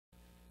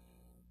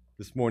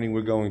This morning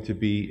we're going to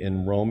be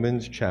in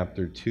Romans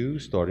chapter 2,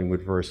 starting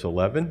with verse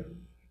 11.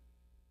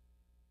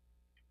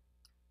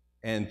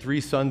 And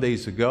 3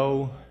 Sundays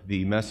ago,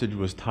 the message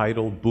was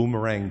titled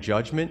Boomerang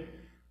Judgment.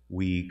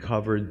 We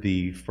covered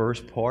the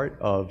first part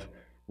of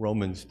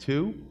Romans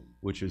 2,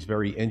 which is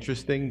very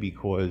interesting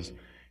because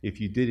if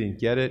you didn't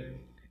get it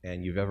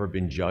and you've ever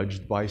been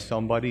judged by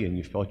somebody and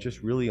you felt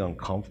just really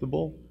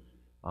uncomfortable,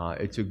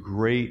 it's a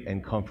great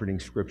and comforting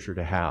scripture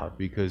to have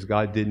because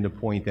God didn't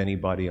appoint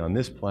anybody on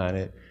this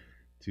planet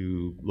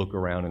to look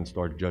around and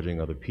start judging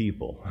other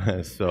people.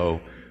 So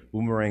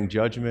boomerang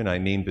judgment, I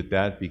named it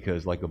that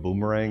because like a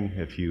boomerang,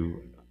 if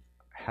you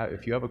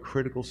have a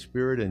critical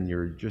spirit and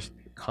you're just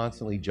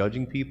constantly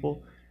judging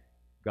people,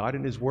 God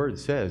in His Word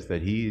says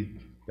that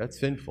that's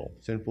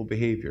sinful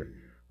behavior.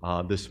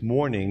 This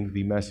morning,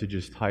 the message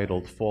is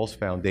titled False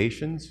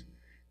Foundations.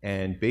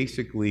 And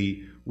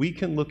basically, we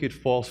can look at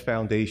false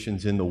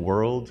foundations in the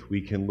world.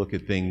 We can look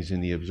at things in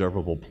the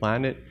observable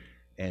planet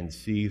and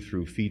see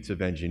through feats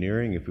of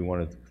engineering. If we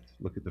want to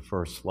look at the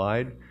first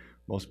slide,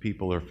 most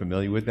people are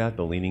familiar with that,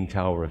 the Leaning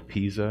Tower of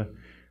Pisa.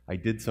 I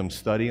did some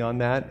study on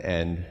that,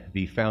 and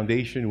the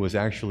foundation was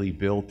actually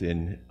built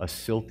in a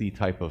silty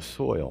type of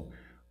soil,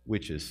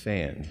 which is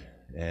sand.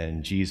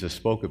 And Jesus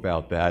spoke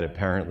about that.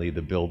 Apparently,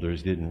 the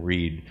builders didn't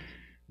read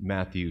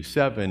Matthew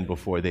 7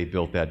 before they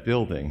built that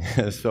building.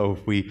 So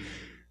if we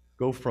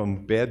go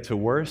from bad to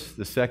worse,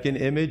 the second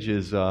image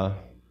is,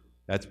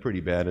 that's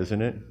pretty bad,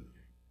 isn't it?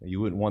 You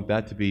wouldn't want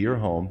that to be your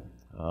home,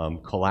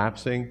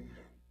 collapsing.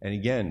 And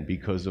again,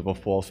 because of a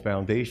false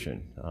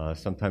foundation.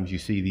 Sometimes you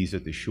see these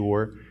at the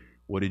shore.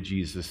 What did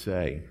Jesus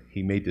say?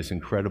 He made this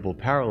incredible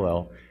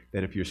parallel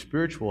that if your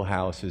spiritual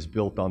house is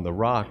built on the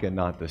rock and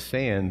not the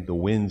sand, the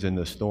winds and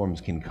the storms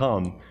can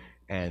come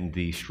and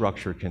the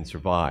structure can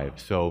survive.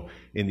 So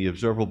in the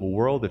observable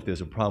world, if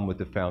there's a problem with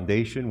the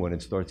foundation, when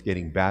it starts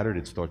getting battered,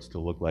 it starts to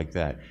look like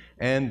that.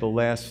 And the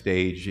last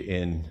stage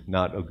in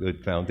not a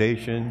good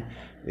foundation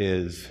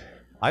is,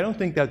 I don't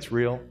think that's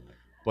real,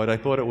 but I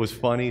thought it was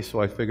funny,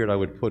 so I figured I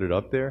would put it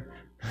up there.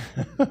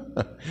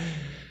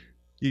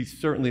 You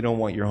certainly don't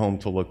want your home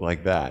to look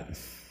like that.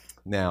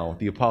 Now,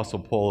 the Apostle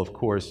Paul, of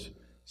course,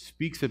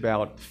 speaks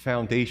about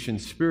foundation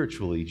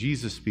spiritually.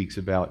 Jesus speaks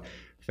about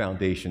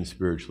foundation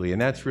spiritually,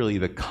 and that's really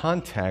the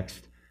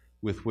context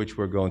with which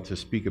we're going to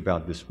speak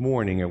about this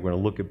morning, and we're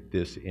going to look at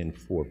this in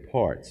 4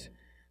 parts.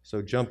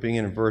 So jumping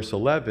in verse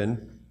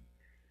 11,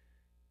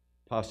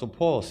 Apostle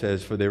Paul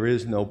says, "For there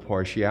is no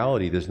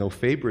partiality, there's no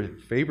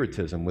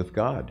favoritism with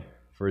God.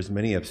 For as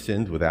many have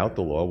sinned without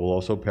the law will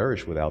also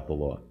perish without the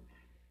law.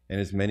 And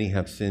as many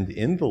have sinned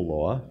in the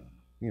law,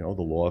 the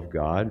law of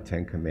God,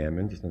 10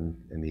 Commandments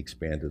and the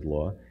expanded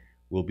law,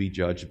 will be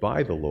judged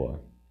by the law.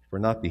 For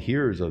not the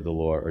hearers of the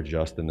law are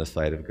just in the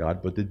sight of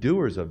God, but the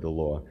doers of the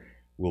law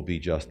will be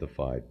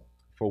justified.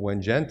 For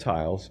when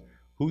Gentiles,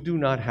 who do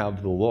not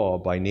have the law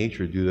by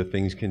nature, do the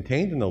things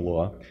contained in the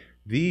law,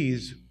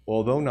 these,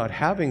 although not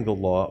having the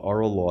law, are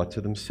a law to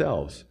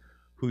themselves,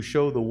 who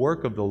show the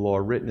work of the law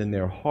written in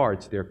their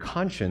hearts, their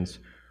conscience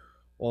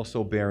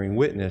also bearing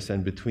witness,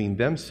 and between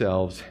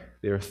themselves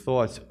their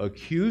thoughts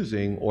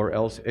accusing or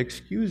else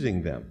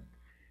excusing them.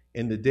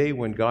 In the day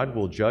when God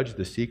will judge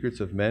the secrets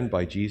of men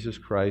by Jesus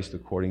Christ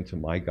according to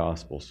my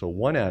gospel." So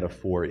 1 out of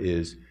 4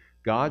 is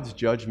God's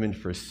judgment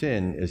for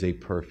sin is a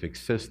perfect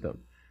system.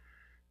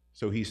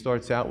 So he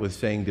starts out with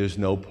saying there's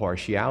no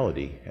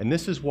partiality. And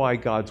this is why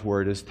God's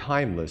word is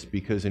timeless,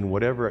 because in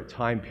whatever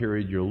time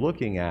period you're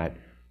looking at,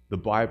 the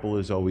Bible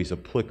is always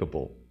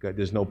applicable.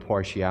 There's no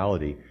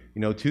partiality.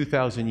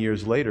 2,000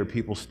 years later,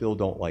 people still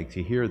don't like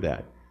to hear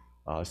that.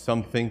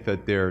 Some think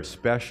that they're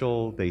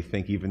special. They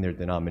think even their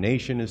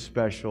denomination is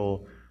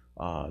special.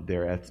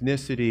 Their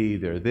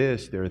ethnicity, they're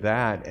this, they're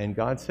that. And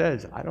God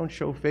says, I don't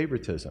show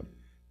favoritism.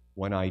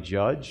 When I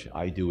judge,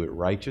 I do it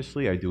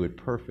righteously. I do it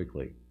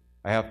perfectly.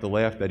 I have to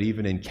laugh that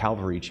even in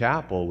Calvary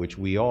Chapel, which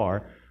we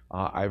are,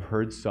 I've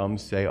heard some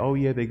say, oh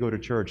yeah, they go to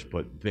church,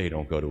 but they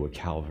don't go to a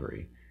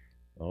Calvary.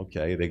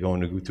 Okay, they go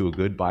to a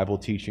good Bible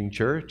teaching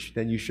church,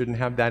 then you shouldn't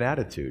have that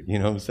attitude, you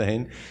know what I'm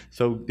saying?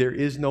 So there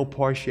is no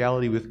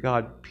partiality with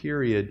God,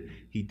 period.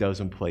 He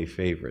doesn't play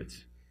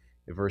favorites.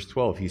 In verse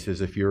 12, he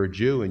says, if you're a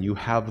Jew and you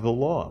have the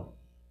law.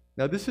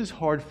 Now this is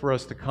hard for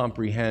us to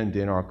comprehend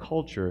in our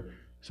culture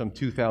some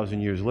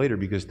 2,000 years later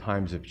because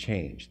times have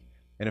changed.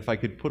 And if I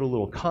could put a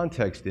little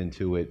context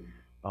into it,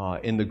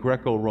 in the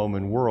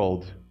Greco-Roman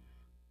world,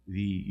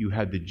 you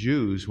had the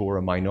Jews who were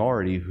a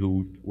minority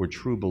who were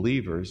true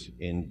believers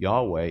in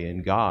Yahweh,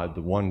 in God,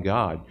 the one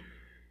God.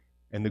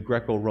 And the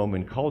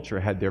Greco-Roman culture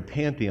had their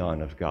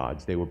pantheon of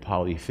gods. They were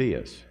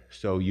polytheists.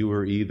 So you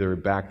were either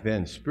back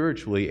then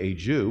spiritually a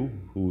Jew,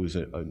 who was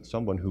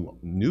someone who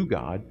knew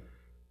God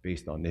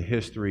based on the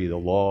history, the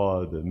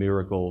law, the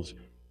miracles,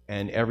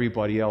 and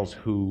everybody else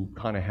who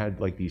kind of had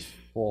like these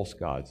false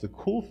gods. The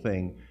cool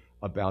thing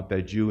about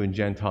that Jew and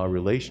Gentile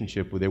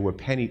relationship was there were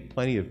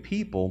plenty of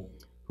people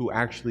who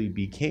actually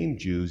became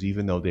Jews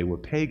even though they were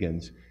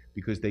pagans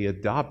because they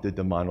adopted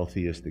the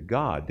monotheistic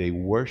God. They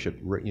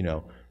worshiped,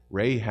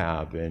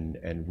 Rahab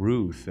and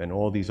Ruth and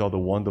all these other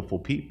wonderful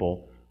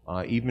people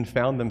even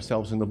found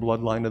themselves in the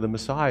bloodline of the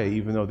Messiah,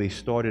 even though they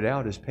started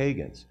out as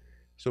pagans.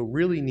 So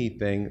really neat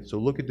thing. So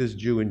look at this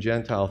Jew and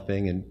Gentile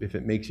thing, and if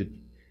it makes it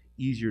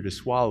easier to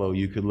swallow,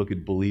 you could look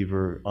at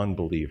believer,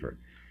 unbeliever.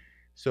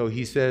 So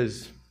he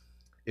says,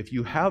 if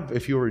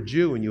you're a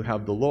Jew and you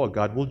have the law,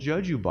 God will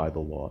judge you by the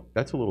law.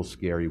 That's a little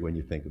scary when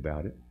you think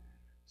about it.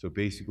 So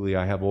basically,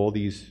 I have all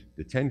the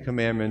 10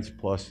 commandments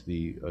plus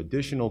the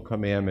additional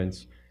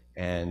commandments,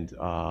 and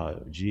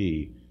I'm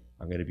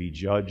going to be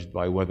judged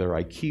by whether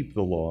I keep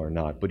the law or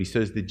not. But he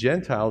says the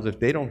Gentiles, if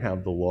they don't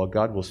have the law,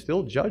 God will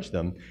still judge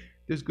them.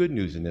 There's good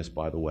news in this,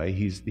 by the way.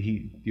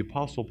 The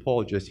Apostle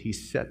Paul he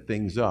set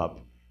things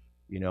up,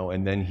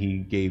 and then he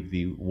gave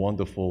the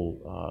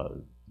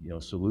wonderful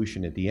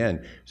solution at the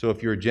end. So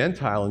if you're a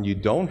Gentile and you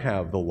don't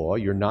have the law,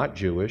 you're not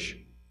Jewish,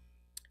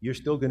 you're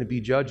still going to be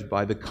judged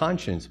by the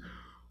conscience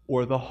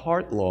or the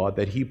heart law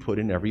that he put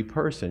in every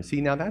person. See,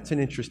 now that's an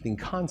interesting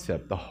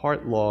concept, the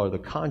heart law or the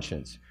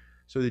conscience.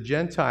 So the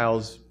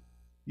Gentiles,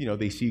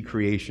 they see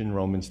creation.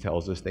 Romans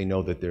tells us they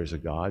know that there's a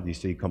God. They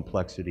see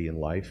complexity in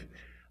life,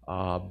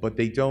 but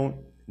they don't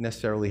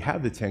necessarily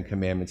have the 10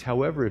 commandments.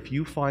 However, if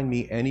you find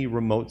me any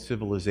remote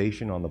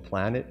civilization on the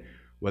planet,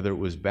 whether it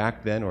was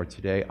back then or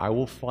today, I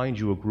will find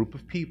you a group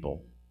of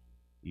people,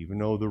 even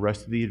though the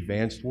rest of the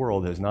advanced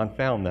world has not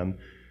found them,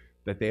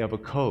 that they have a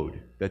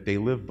code that they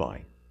live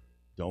by.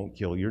 Don't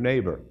kill your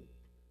neighbor.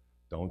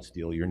 Don't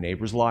steal your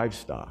neighbor's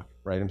livestock,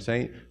 right? I'm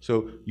saying?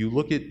 So you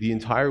look at the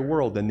entire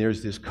world and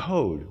there's this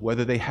code.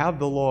 Whether they have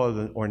the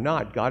law or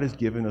not, God has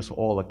given us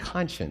all a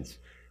conscience,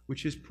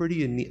 which is a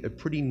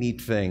pretty neat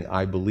thing,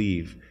 I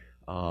believe,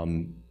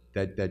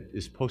 that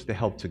is supposed to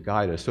help to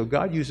guide us. So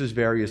God uses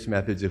various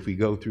methods. If we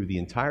go through the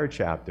entire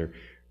chapter,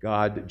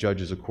 God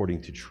judges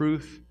according to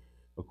truth,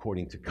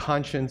 according to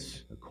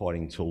conscience,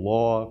 according to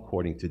law,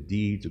 according to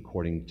deeds,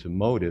 according to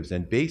motives.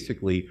 And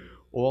basically,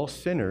 all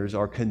sinners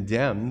are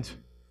condemned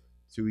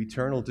to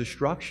eternal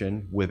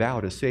destruction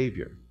without a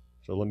Savior.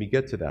 So let me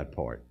get to that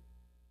part.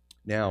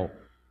 Now,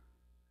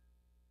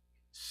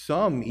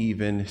 so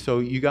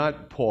you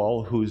got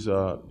Paul, who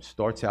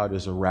starts out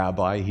as a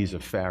rabbi. He's a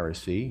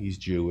Pharisee. He's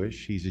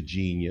Jewish. He's a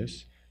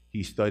genius.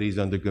 He studies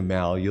under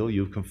Gamaliel.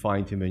 You can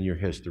find him in your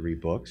history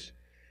books.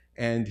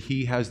 And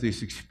he has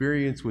this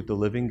experience with the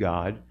living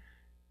God.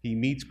 He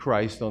meets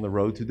Christ on the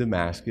road to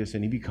Damascus,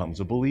 and he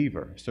becomes a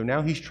believer. So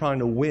now he's trying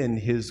to win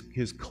his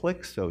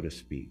clique, so to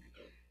speak.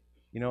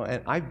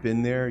 And I've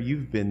been there.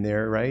 You've been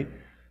there, right?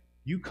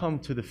 You come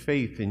to the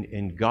faith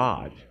in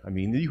God. I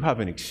mean, you have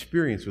an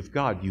experience with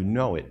God. You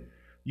know it.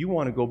 You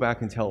want to go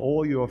back and tell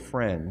all your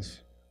friends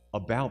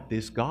about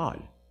this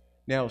God.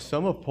 Now,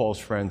 some of Paul's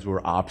friends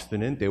were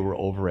obstinate. They were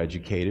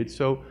overeducated.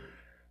 So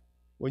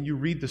when you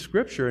read the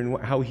scripture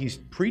and how he's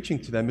preaching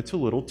to them, it's a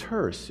little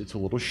terse. It's a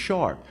little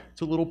sharp.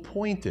 It's a little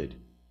pointed.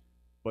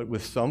 But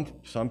with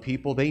some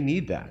people, they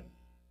need that,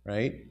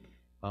 right?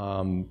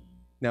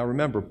 Now,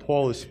 remember,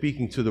 Paul is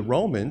speaking to the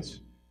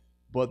Romans,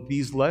 but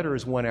these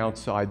letters went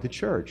outside the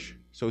church.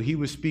 So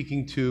he's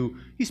speaking to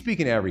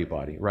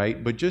everybody,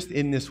 right? But just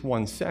in this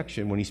one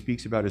section, when he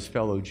speaks about his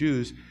fellow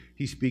Jews,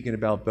 he's speaking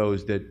about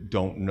those that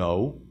don't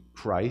know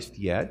Christ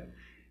yet.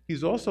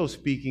 He's also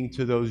speaking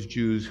to those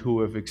Jews who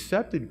have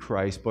accepted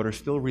Christ but are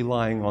still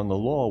relying on the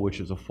law,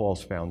 which is a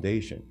false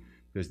foundation,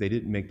 because they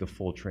didn't make the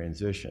full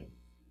transition.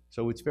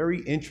 So it's very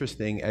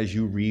interesting as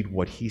you read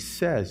what he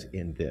says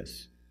in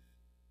this.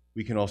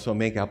 We can also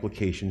make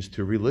applications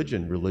to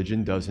religion.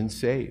 Religion doesn't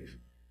save.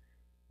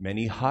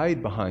 Many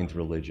hide behind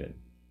religion,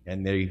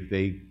 and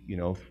they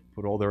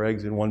put all their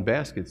eggs in one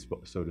basket,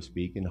 so to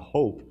speak, and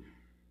hope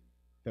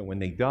that when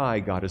they die,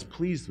 God is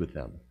pleased with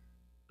them.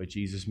 But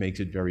Jesus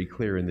makes it very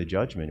clear in the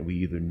judgment. We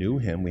either knew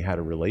him, we had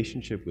a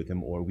relationship with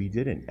him, or we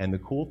didn't. And the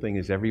cool thing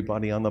is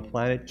everybody on the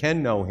planet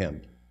can know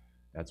him.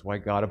 That's why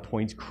God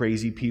appoints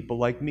crazy people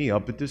like me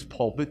up at this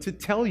pulpit to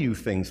tell you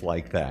things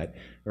like that,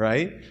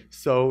 right?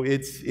 So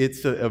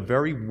it's a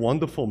very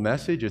wonderful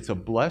message. It's a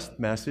blessed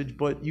message,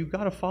 but you've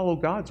got to follow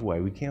God's way.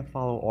 We can't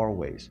follow our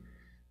ways.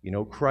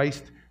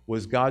 Christ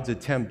was God's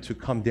attempt to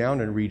come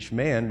down and reach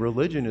man.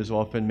 Religion is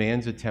often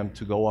man's attempt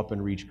to go up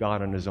and reach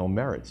God on his own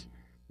merits.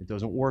 It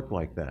doesn't work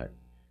like that.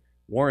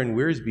 Warren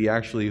Wiersbe,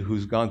 actually,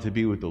 who's gone to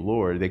be with the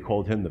Lord, they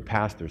called him the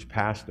pastor's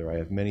pastor. I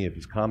have many of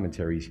his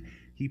commentaries.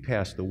 He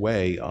passed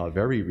away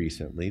very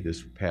recently,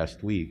 this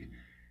past week,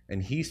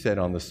 and he said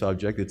on the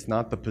subject, it's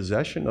not the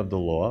possession of the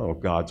law or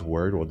God's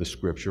word or the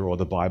scripture or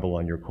the Bible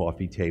on your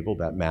coffee table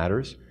that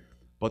matters,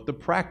 but the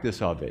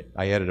practice of it.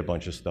 I added a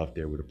bunch of stuff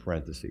there with a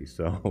parenthesis.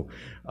 So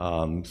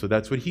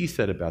that's what he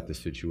said about the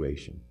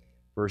situation.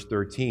 Verse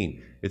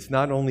 13, it's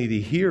not only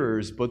the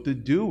hearers, but the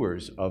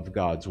doers of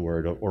God's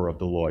word or of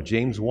the law.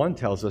 James 1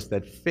 tells us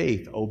that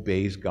faith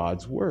obeys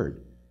God's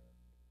word.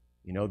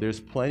 There's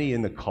plenty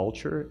in the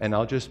culture, and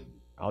I'll just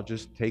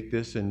take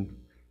this and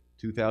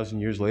 2,000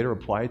 years later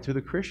apply it to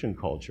the Christian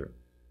culture.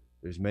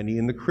 There's many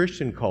in the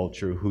Christian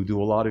culture who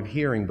do a lot of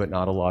hearing but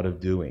not a lot of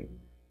doing.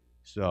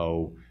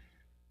 So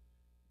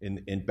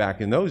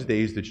back in those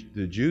days,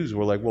 the Jews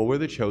were like, well, we're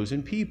the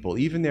chosen people.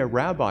 Even their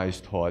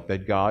rabbis taught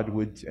that God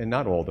would, and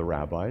not all the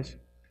rabbis,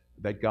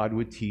 that God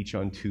would teach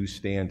on two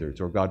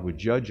standards, or God would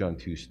judge on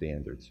two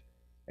standards.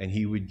 And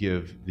he would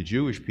give the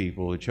Jewish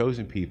people, the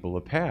chosen people,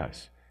 a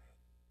pass.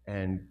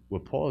 And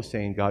what Paul is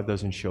saying, God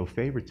doesn't show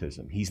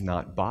favoritism. He's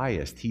not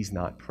biased. He's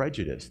not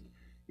prejudiced.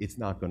 It's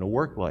not going to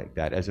work like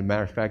that. As a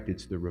matter of fact,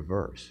 it's the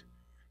reverse.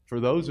 For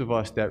those of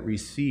us that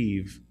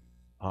receive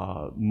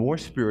more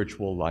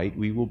spiritual light,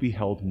 we will be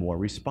held more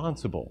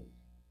responsible,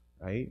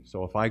 right?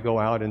 So if I go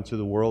out into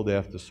the world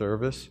after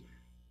service,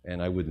 and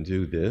I wouldn't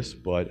do this,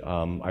 but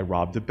I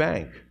robbed a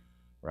bank,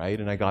 right?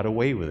 And I got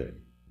away with it.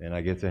 And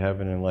I get to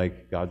heaven and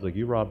God's like,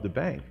 you robbed the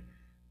bank.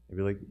 I'd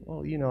be like,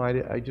 well,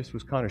 I just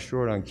was kind of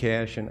short on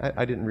cash and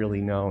I didn't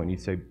really know. And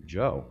you'd say,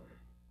 Joe,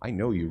 I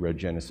know you read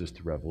Genesis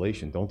to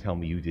Revelation. Don't tell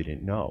me you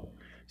didn't know.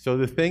 So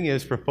the thing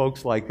is, for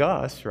folks like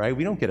us, right,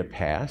 we don't get a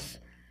pass.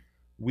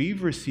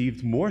 We've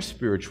received more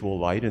spiritual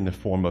light in the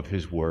form of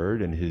his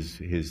word and his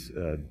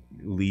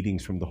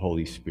leadings from the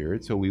Holy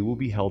Spirit, so we will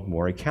be held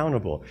more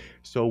accountable.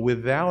 So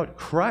without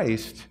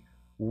Christ,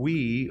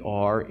 we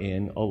are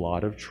in a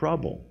lot of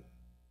trouble,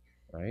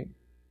 right?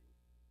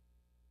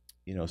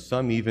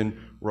 Some even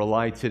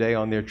rely today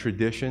on their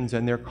traditions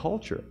and their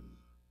culture.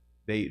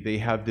 They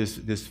have this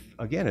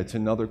again, it's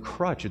another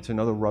crutch, it's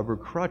another rubber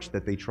crutch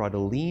that they try to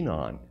lean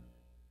on,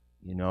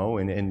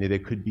 and there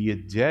could be a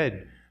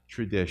dead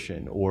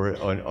tradition or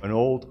an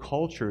old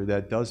culture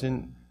that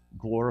doesn't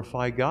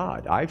glorify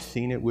God. I've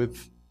seen it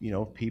with,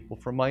 people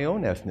from my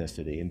own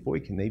ethnicity, and boy,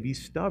 can they be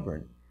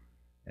stubborn.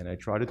 And I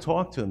try to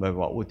talk to them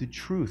about what the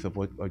truth of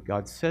what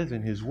God says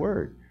in his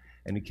word.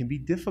 And it can be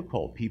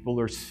difficult. People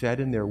are set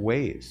in their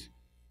ways.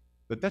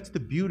 But that's the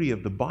beauty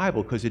of the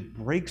Bible, because it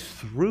breaks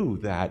through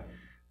that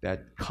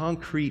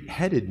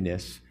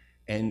concrete-headedness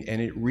and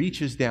it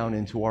reaches down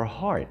into our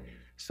heart.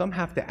 Some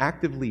have to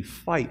actively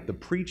fight the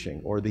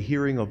preaching or the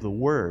hearing of the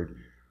word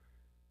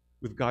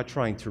with God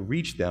trying to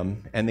reach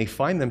them, and they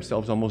find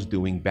themselves almost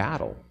doing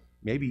battle,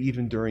 maybe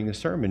even during a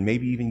sermon,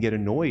 maybe even get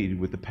annoyed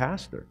with the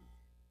pastor.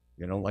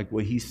 They don't like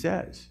what he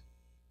says.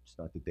 It's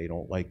not that they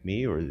don't like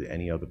me or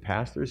any other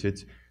pastors,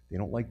 it's they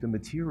don't like the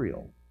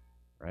material,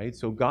 right?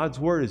 So God's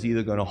word is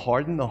either going to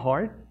harden the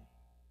heart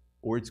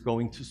or it's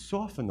going to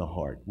soften the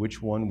heart.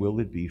 Which one will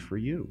it be for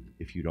you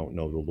if you don't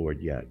know the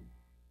Lord yet?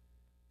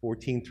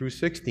 14 through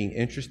 16,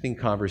 interesting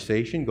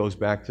conversation, goes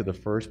back to the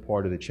first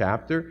part of the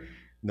chapter.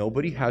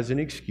 Nobody has an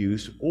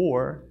excuse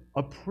or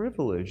a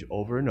privilege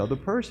over another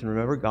person.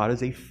 Remember, God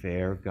is a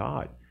fair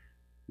God.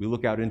 We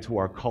look out into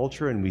our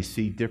culture and we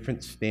see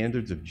different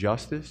standards of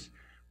justice.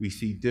 We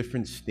see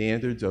different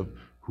standards of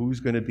who's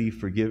going to be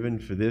forgiven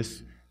for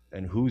this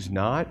and who's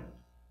not.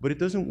 But it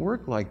doesn't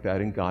work like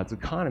that in God's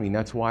economy. And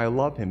that's why I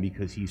love him,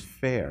 because he's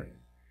fair.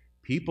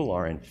 People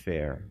aren't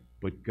fair,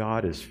 but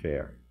God is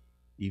fair.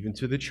 Even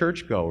to the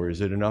churchgoer, is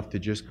it enough to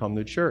just come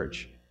to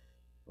church?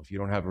 If you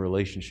don't have a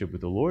relationship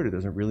with the Lord, it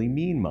doesn't really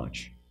mean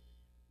much.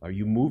 Are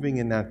you moving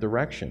in that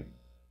direction?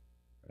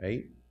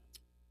 Right?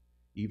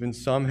 Even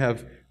some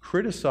have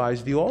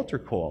criticized the altar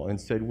call and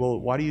said, well,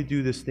 why do you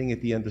do this thing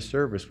at the end of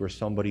service where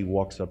somebody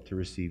walks up to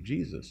receive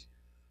Jesus?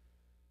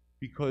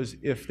 Because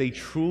if they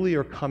truly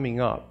are coming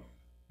up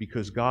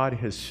because God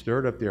has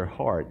stirred up their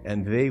heart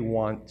and they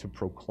want to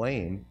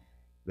proclaim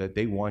that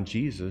they want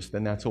Jesus,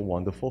 then that's a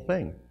wonderful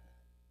thing.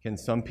 Can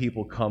some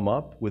people come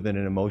up with an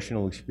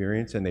emotional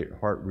experience and their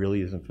heart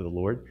really isn't for the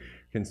Lord?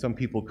 Can some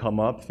people come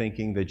up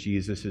thinking that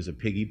Jesus is a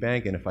piggy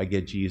bank and if I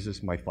get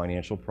Jesus, my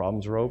financial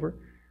problems are over?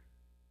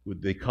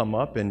 Would they come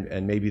up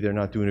and maybe they're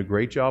not doing a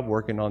great job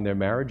working on their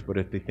marriage, but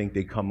if they think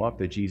they come up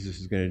that Jesus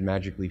is going to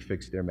magically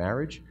fix their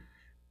marriage?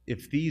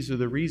 If these are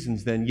the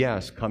reasons, then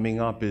yes, coming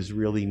up is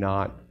really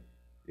not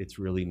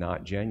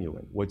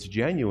genuine. What's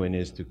genuine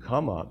is to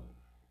come up,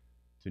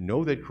 to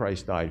know that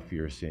Christ died for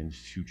your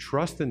sins, to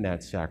trust in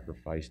that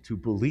sacrifice, to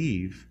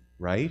believe,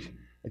 right?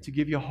 And to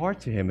give your heart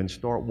to him and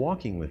start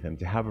walking with him,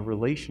 to have a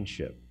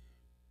relationship.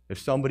 If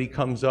somebody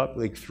comes up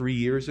like 3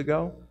 years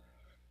ago,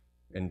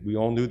 and we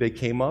all knew they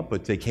came up,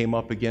 but they came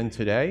up again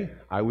today,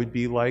 I would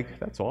be like,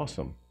 that's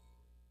awesome.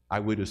 I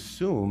would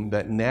assume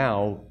that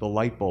now the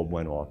light bulb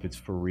went off. It's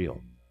for real.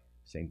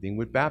 Same thing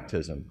with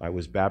baptism. I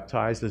was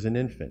baptized as an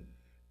infant,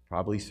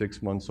 probably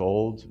 6 months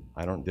old.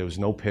 There was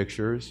no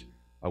pictures.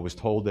 I was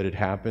told that it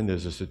happened.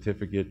 There's a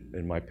certificate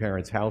in my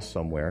parents' house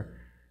somewhere,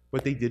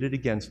 but they did it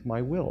against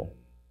my will.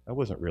 That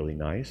wasn't really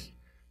nice.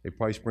 They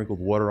probably sprinkled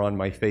water on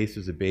my face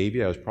as a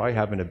baby. I was probably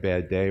having a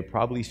bad day. I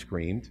probably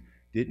screamed.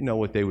 Didn't know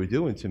what they were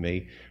doing to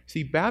me.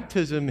 See,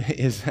 baptism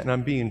is, and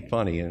I'm being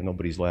funny and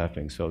nobody's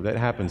laughing, so that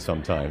happens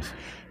sometimes.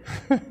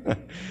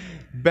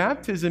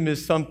 Baptism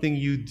is something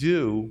you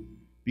do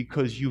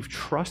because you've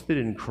trusted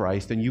in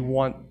Christ and you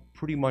want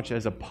pretty much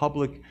as a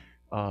public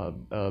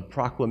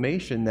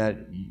proclamation that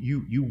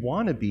you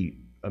want to be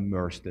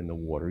immersed in the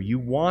water. You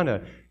want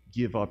to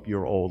give up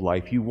your old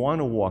life. You want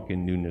to walk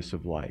in newness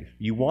of life.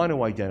 You want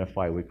to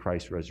identify with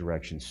Christ's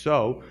resurrection.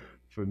 So,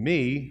 for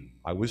me,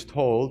 I was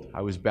told,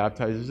 I was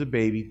baptized as a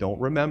baby, don't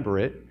remember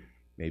it,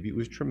 maybe it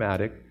was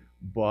traumatic,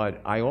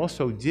 but I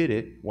also did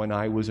it when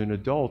I was an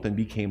adult and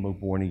became a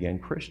born-again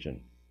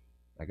Christian.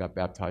 I got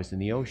baptized in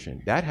the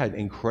ocean. That had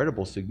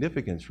incredible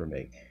significance for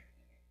me.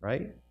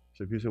 right?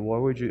 So people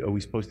say, are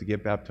we supposed to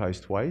get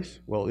baptized twice?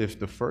 Well, if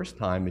the first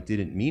time it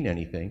didn't mean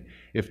anything,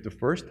 if the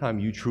first time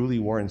you truly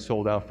weren't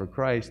sold out for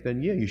Christ,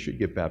 then yeah, you should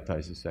get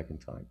baptized a second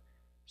time.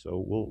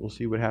 So we'll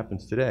see what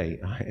happens today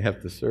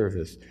after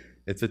service.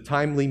 It's a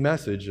timely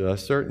message,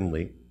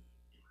 certainly.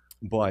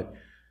 But,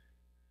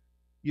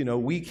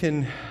 we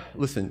can,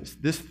 listen,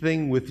 this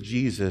thing with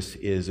Jesus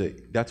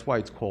that's why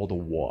it's called a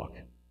walk.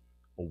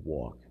 A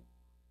walk.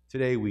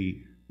 Today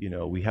we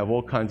have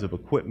all kinds of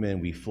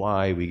equipment. We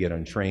fly, we get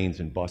on trains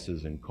and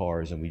buses and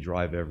cars, and we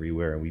drive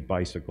everywhere, and we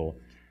bicycle.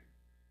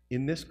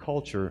 In this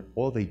culture,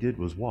 all they did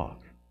was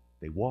walk.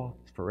 They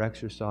walked for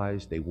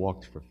exercise. They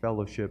walked for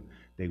fellowship.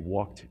 They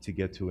walked to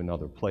get to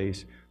another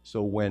place.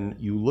 So when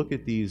you look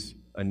at these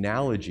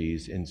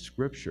analogies in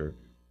Scripture,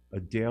 a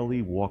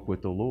daily walk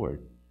with the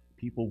Lord,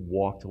 people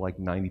walked like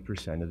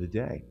 90% of the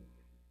day.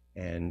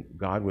 And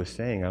God was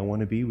saying, I want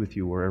to be with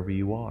you wherever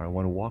you are. I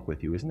want to walk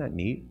with you. Isn't that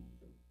neat?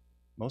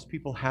 Most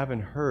people haven't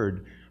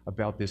heard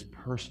about this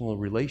personal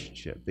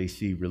relationship. They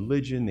see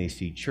religion, they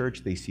see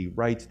church, they see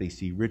rites, they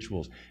see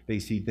rituals, they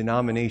see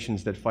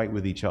denominations that fight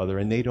with each other,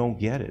 and they don't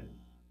get it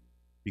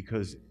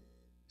because,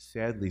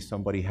 sadly,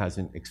 somebody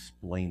hasn't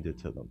explained it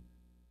to them.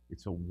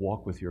 It's a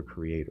walk with your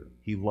Creator.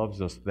 He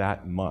loves us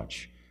that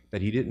much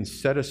that He didn't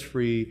set us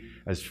free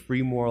as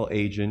free moral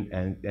agent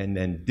and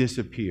then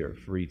disappear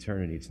for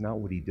eternity. It's not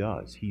what He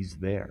does. He's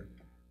there,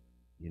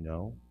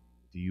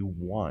 Do you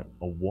want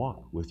a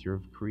walk with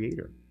your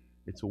Creator?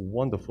 It's a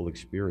wonderful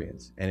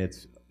experience, and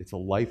it's a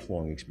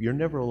lifelong experience. You're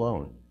never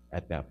alone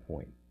at that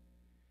point.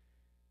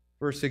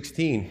 Verse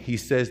 16, he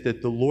says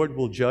that the Lord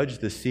will judge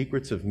the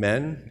secrets of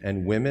men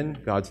and women.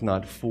 God's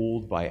not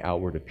fooled by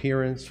outward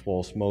appearance,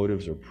 false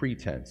motives, or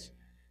pretense.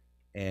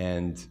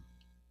 And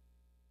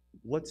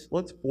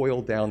let's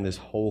boil down this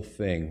whole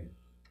thing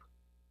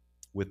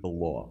with the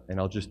law, and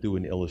I'll just do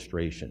an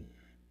illustration.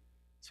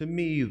 To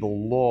me, the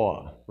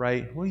law,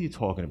 right? What are you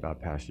talking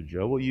about, Pastor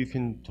Joe? Well, you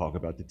can talk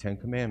about the Ten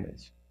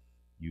Commandments.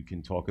 You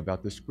can talk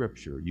about the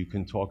Scripture. You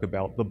can talk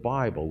about the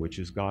Bible, which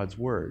is God's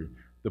Word,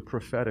 the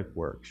prophetic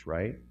works,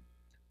 right?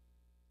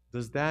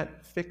 Does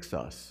that fix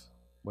us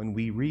when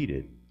we read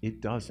it?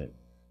 It doesn't.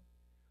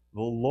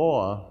 The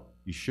law,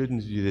 you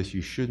shouldn't do this,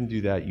 you shouldn't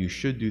do that, you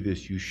should do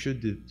this, you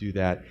should do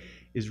that,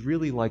 is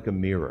really like a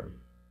mirror.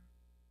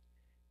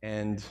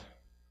 And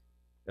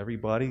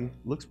everybody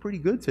looks pretty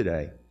good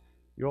today.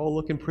 You're all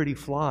looking pretty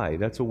fly.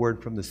 That's a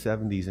word from the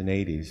 70s and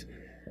 80s.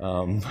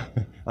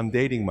 I'm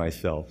dating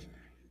myself.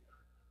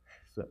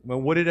 So,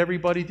 well, what did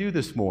everybody do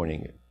this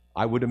morning?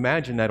 I would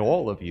imagine that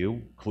all of you,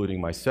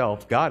 including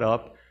myself, got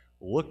up,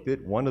 looked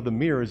at one of the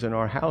mirrors in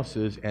our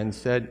houses and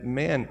said,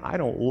 man, I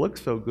don't look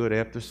so good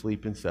after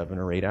sleeping 7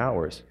 or 8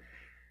 hours.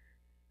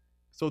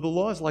 So the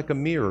law is like a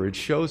mirror. It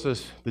shows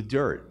us the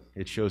dirt.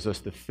 It shows us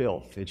the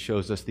filth. It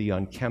shows us the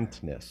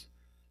unkemptness.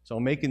 So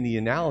I'm making the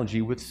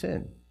analogy with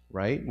sin.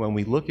 Right? When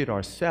we look at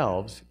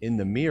ourselves in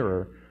the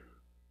mirror,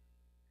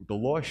 the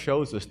law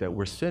shows us that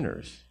we're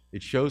sinners.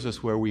 It shows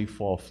us where we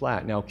fall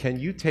flat. Now, can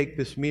you take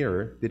this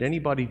mirror? Did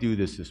anybody do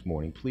this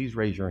morning? Please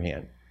raise your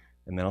hand,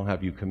 and then I'll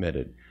have you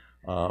committed.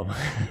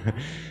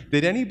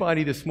 Did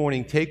anybody this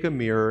morning take a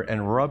mirror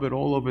and rub it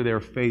all over their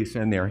face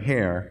and their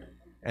hair,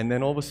 and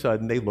then all of a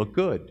sudden they look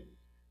good?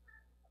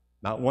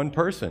 Not one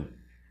person.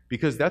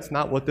 Because that's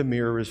not what the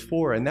mirror is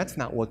for, and that's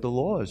not what the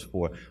law is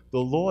for. The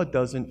law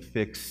doesn't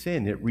fix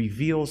sin. It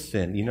reveals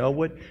sin. You know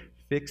what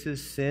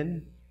fixes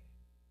sin?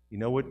 You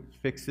know what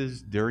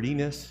fixes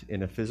dirtiness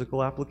in a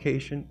physical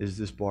application? Is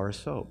this bar of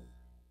soap.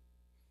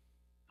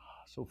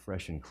 So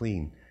fresh and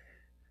clean.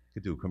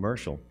 Could do a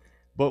commercial.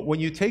 But when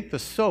you take the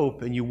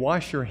soap and you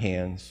wash your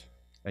hands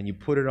and you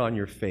put it on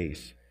your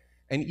face,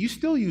 and you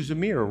still use a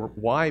mirror.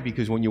 Why?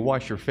 Because when you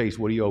wash your face,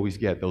 what do you always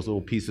get? Those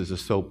little pieces of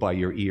soap by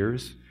your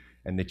ears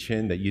and the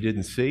chin that you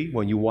didn't see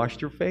when you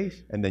washed your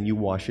face, and then you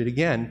wash it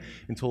again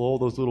until all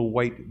those little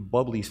white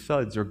bubbly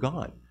suds are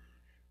gone.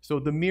 So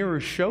the mirror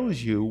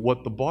shows you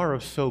what the bar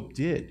of soap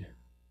did.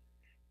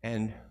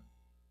 And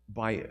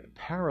by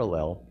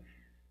parallel,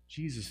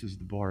 Jesus is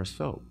the bar of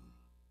soap.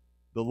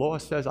 The law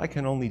says, I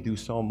can only do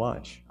so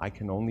much. I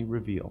can only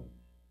reveal.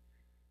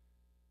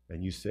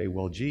 And you say,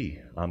 well, gee,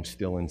 I'm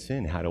still in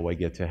sin. How do I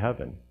get to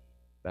heaven?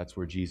 That's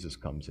where Jesus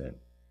comes in.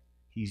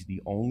 He's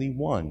the only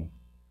one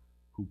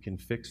who can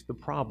fix the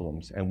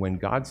problems. And when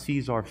God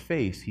sees our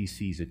face, he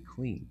sees it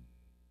clean.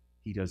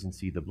 He doesn't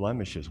see the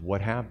blemishes.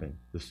 What happened?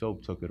 The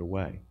soap took it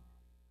away.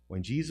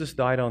 When Jesus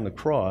died on the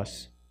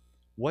cross,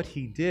 what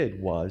he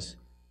did was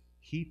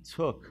he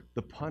took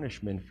the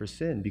punishment for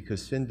sin,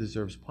 because sin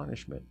deserves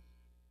punishment.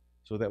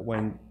 So that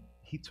when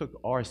he took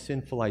our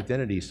sinful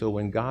identity, so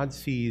when God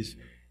saw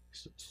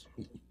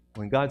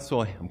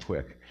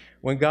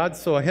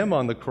him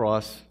on the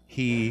cross,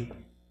 he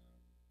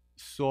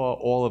saw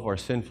all of our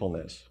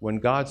sinfulness. When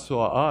God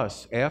saw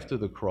us after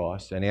the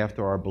cross and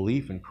after our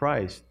belief in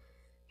Christ,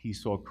 he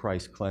saw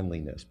Christ's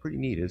cleanliness. Pretty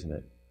neat, isn't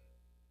it?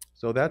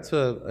 So that's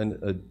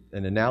an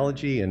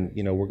analogy, and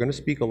we're going to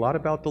speak a lot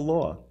about the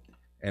law.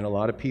 And a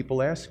lot of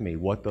people ask me,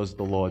 what does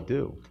the law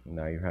do? And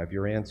now you have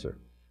your answer.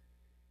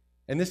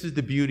 And this is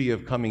the beauty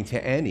of coming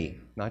to any,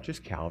 not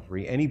just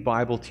Calvary, any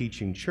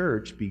Bible-teaching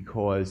church,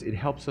 because it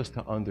helps us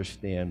to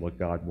understand what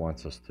God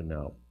wants us to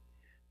know.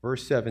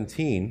 Verse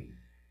 17,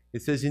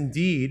 it says,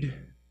 "Indeed,"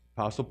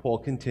 Apostle Paul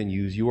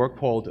continues, "you are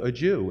called a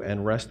Jew,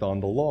 and rest on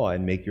the law,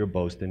 and make your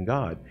boast in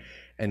God,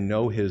 and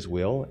know his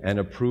will, and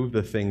approve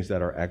the things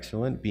that are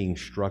excellent, being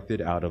instructed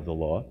out of the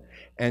law,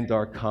 and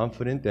are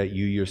confident that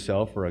you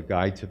yourself are a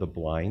guide to the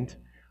blind,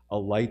 a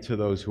light to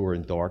those who are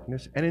in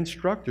darkness, an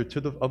instructor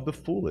of the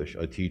foolish,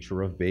 a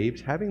teacher of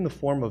babes, having the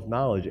form of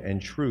knowledge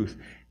and truth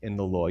in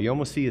the law." You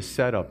almost see a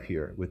setup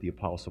here with the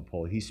Apostle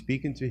Paul. He's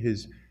speaking to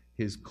his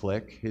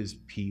clique, his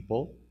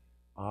people,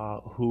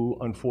 who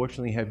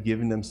unfortunately have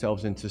given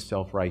themselves into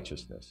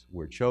self-righteousness.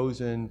 We're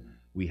chosen,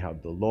 we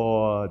have the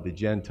law, the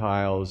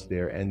Gentiles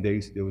there, and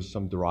there was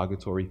some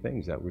derogatory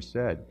things that were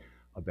said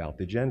about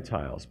the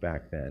Gentiles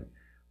back then.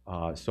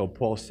 So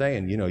Paul's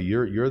saying,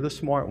 you're the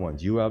smart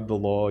ones. You have the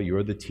law,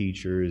 you're the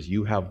teachers,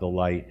 you have the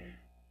light.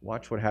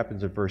 Watch what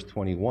happens at verse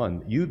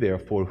 21. "You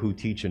therefore who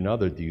teach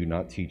another, do you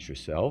not teach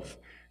yourself?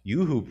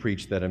 You who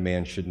preach that a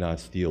man should not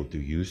steal,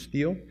 do you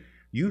steal?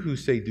 You who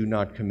say do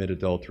not commit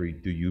adultery,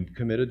 do you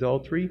commit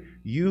adultery?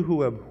 You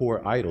who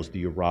abhor idols, do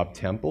you rob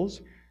temples?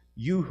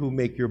 You who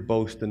make your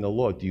boast in the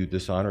law, do you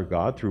dishonor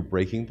God through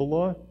breaking the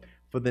law?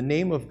 For the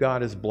name of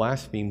God is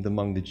blasphemed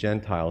among the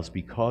Gentiles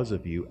because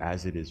of you,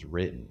 as it is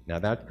written." Now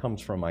that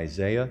comes from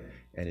Isaiah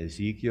and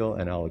Ezekiel,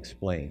 and I'll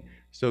explain.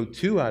 So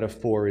 2 out of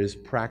 4 is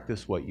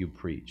practice what you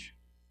preach.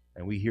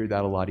 And we hear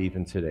that a lot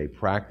even today.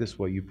 Practice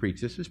what you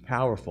preach. This is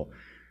powerful.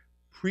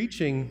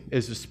 Preaching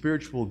is a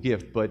spiritual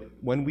gift, but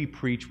when we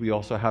preach, we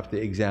also have to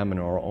examine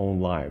our own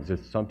lives.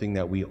 It's something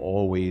that we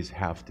always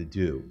have to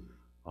do.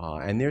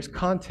 And there's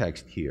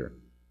context here.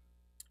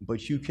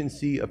 But you can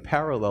see a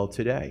parallel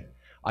today.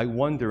 I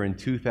wonder, in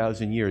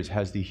 2,000 years,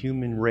 has the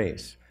human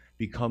race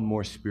become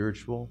more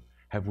spiritual?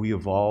 Have we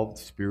evolved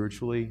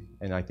spiritually?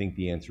 And I think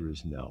the answer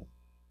is no.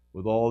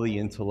 With all the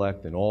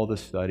intellect and all the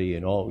study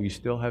and all, you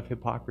still have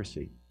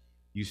hypocrisy.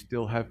 You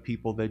still have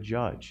people that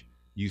judge.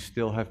 You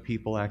still have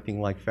people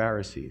acting like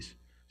Pharisees.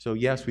 So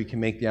yes, we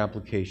can make the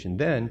application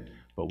then,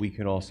 but we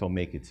can also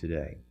make it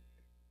today.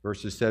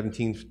 Verses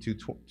 17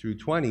 through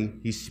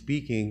 20, he's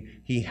speaking,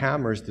 he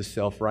hammers the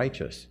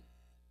self-righteous,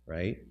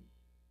 right?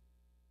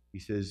 He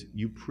says,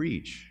 you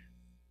preach,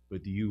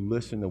 but do you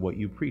listen to what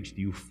you preach?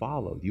 Do you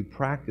follow? Do you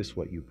practice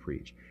what you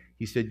preach?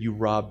 He said, do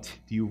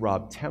you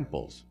rob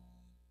temples?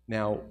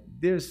 Now,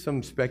 there's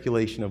some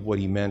speculation of what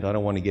he meant. I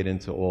don't want to get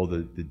into all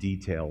the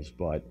details,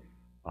 but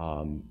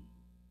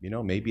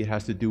maybe it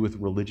has to do with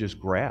religious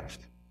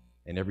graft.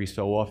 And every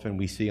so often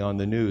we see on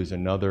the news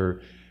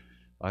another,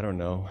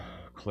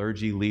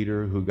 clergy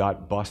leader who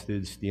got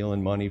busted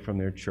stealing money from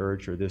their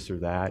church or this or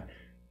that.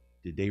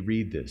 Did they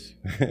read this?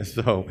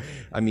 So,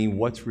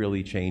 what's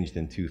really changed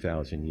in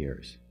 2,000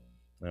 years?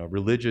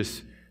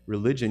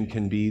 Religion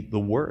can be the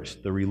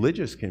worst. The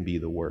religious can be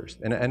the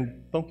worst.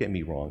 And don't get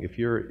me wrong, if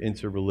you're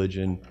into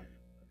religion,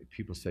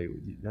 people say,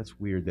 that's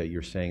weird that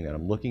you're saying that.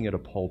 I'm looking at a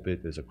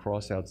pulpit, there's a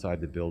cross outside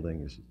the building,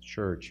 there's a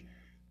church,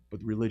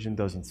 but religion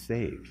doesn't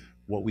save.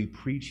 What we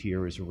preach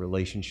here is a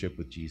relationship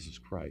with Jesus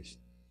Christ.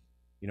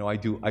 I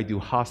do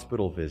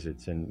hospital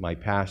visits, and my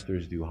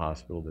pastors do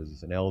hospital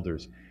visits, and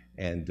elders,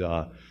 and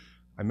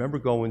I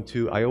remember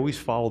I always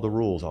follow the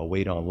rules. I'll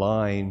wait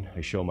online, I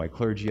show my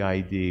clergy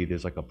ID,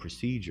 there's like a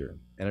procedure.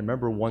 And I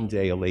remember one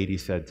day a lady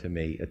said to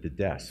me at the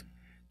desk,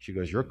 she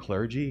goes, "You're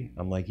clergy?"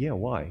 I'm like, "Yeah,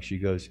 why?" She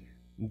goes,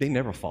 "They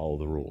never follow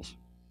the rules."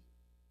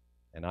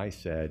 And I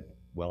said,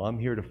 "Well, I'm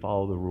here to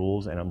follow the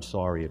rules, and I'm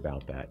sorry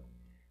about that."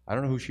 I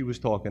don't know who she was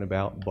talking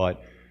about,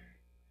 but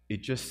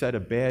it just set a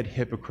bad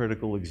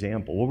hypocritical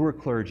example. Well, we're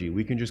clergy.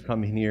 We can just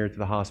come in here to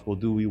the hospital,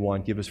 do what we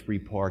want, give us free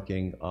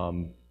parking,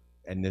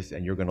 and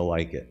you're going to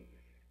like it.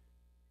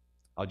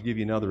 I'll give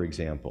you another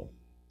example.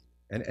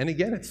 And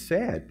again, it's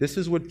sad. This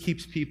is what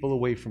keeps people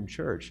away from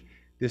church.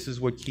 This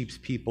is what keeps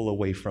people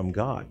away from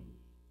God.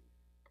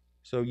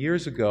 So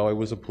years ago, I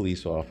was a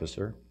police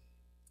officer,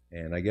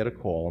 and I get a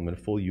call. I'm in a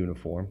full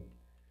uniform.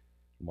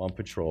 I'm on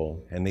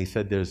patrol, and they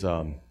said there's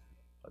a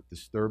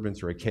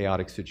disturbance or a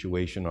chaotic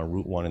situation on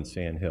Route 1 in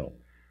Sand Hill.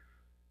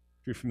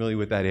 If you're familiar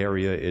with that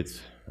area,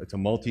 it's a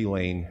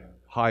multi-lane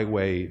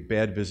highway,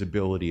 bad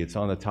visibility. It's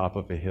on the top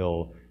of a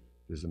hill.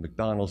 There's a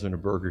McDonald's and a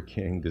Burger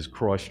King. There's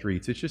cross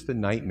streets. It's just a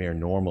nightmare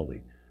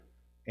normally.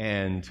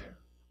 And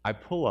I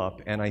pull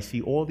up, and I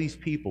see all these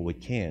people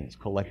with cans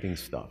collecting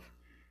stuff.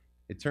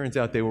 It turns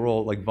out they were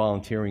all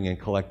volunteering and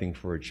collecting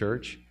for a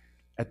church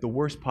at the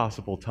worst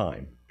possible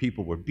time.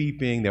 People were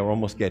beeping. They were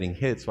almost getting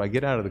hit. So I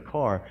get out of the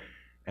car,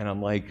 and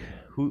I'm like,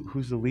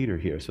 who's the leader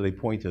here? So they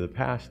point to the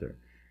pastor.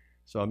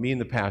 So me and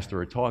the pastor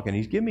are talking.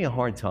 He's giving me a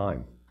hard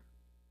time.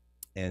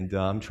 And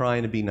I'm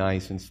trying to be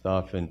nice and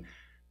stuff, and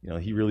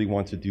he really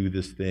wants to do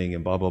this thing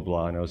and blah, blah,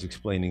 blah. And I was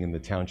explaining him the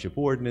township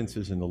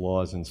ordinances and the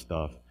laws and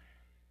stuff.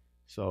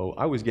 So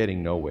I was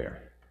getting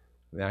nowhere.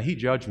 Now, he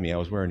judged me. I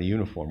was wearing a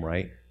uniform,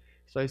 right?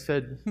 So I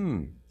said,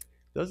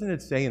 doesn't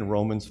it say in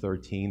Romans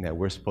 13 that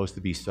we're supposed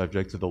to be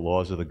subject to the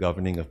laws of the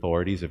governing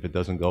authorities if it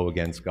doesn't go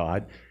against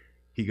God?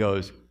 He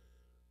goes,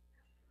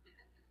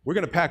 we're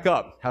going to pack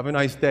up. Have a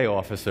nice day,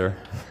 officer.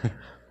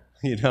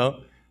 You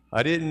know,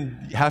 I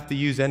didn't have to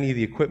use any of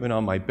the equipment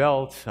on my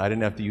belt. I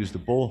didn't have to use the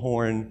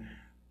bullhorn.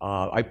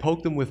 I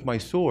poked him with my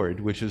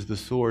sword, which is the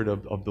sword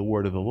of the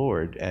word of the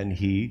Lord, and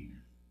he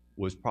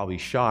was probably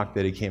shocked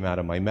that it came out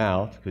of my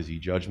mouth because he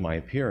judged my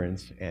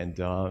appearance, and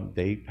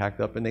they packed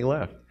up and they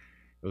left.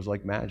 It was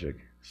like magic.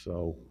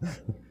 So,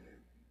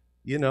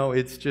 you know,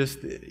 it's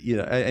just, you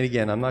know, and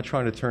again, I'm not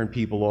trying to turn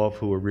people off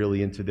who are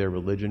really into their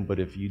religion, but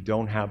if you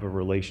don't have a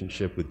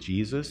relationship with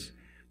Jesus,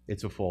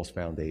 it's a false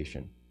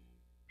foundation.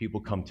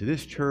 People come to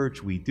this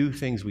church, we do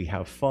things, we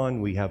have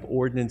fun, we have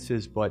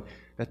ordinances, but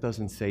that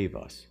doesn't save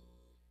us.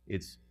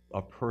 It's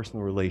a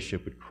personal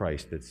relationship with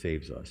Christ that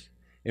saves us.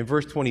 In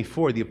verse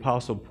 24, the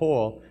Apostle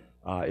Paul,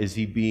 is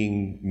he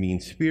being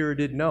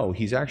mean-spirited? No,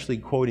 he's actually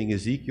quoting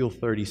Ezekiel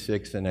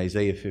 36 and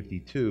Isaiah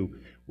 52,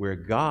 where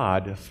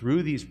God,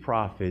 through these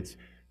prophets,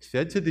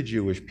 said to the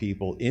Jewish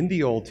people in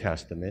the Old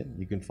Testament,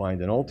 you can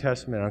find an Old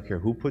Testament, I don't care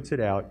who puts it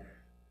out,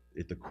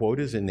 the quote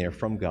is in there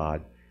from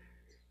God.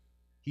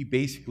 He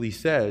basically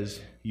says,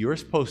 you're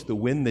supposed to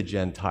win the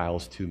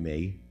Gentiles to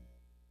me,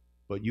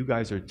 but you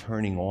guys are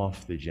turning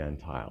off the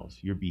Gentiles.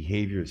 Your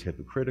behavior is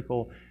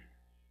hypocritical.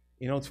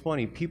 You know, it's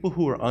funny, people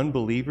who are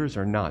unbelievers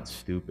are not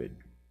stupid,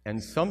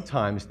 and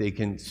sometimes they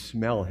can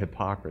smell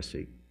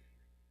hypocrisy.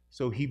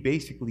 So he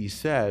basically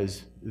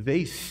says,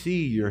 they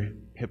see your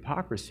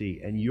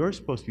hypocrisy, and you're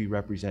supposed to be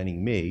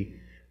representing me,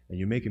 and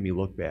you're making me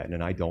look bad,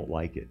 and I don't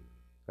like it.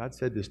 God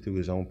said this to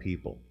his own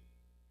people.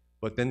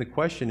 But then the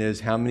question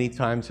is, how many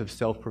times have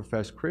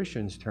self-professed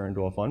Christians turned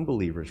off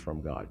unbelievers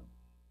from God?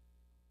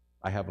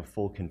 I have a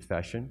full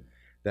confession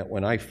that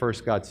when I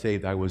first got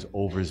saved, I was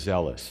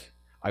overzealous.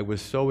 I was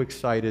so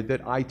excited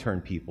that I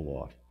turned people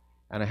off.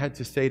 And I had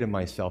to say to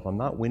myself, I'm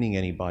not winning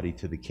anybody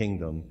to the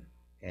kingdom,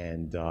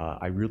 and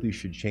I really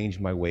should change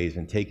my ways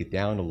and take it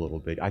down a little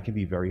bit. I can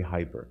be very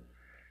hyper.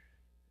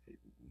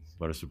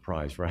 What a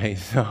surprise, right?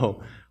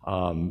 So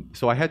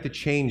I had to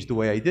change the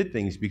way I did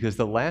things, because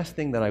the last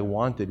thing that I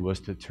wanted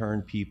was to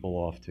turn people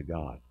off to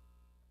God.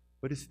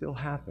 But it still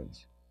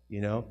happens,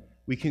 you know?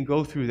 We can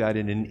go through that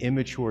in an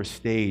immature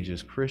stage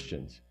as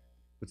Christians,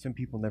 but some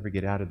people never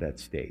get out of that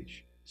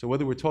stage. So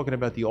whether we're talking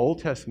about the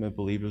Old Testament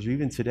believers or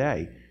even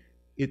today,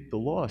 the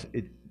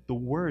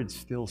word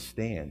still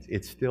stands.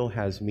 It still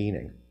has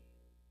meaning.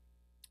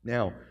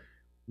 Now,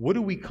 what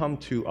do we come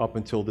to up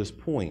until this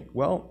point?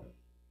 Well,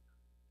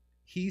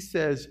 he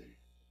says,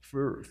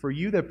 for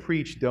you that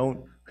preach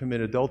don't commit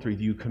adultery,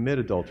 do you commit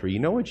adultery? You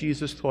know what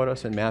Jesus taught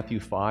us in Matthew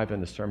 5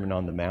 and the Sermon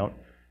on the Mount?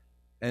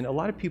 And a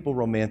lot of people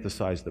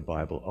romanticize the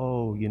Bible.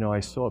 Oh, you know, I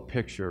saw a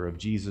picture of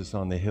Jesus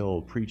on the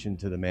hill preaching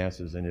to the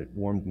masses and it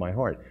warmed my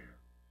heart.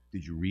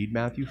 Did you read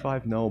Matthew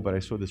 5? No, but I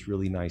saw this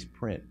really nice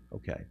print.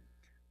 Okay,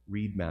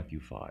 read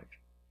Matthew 5.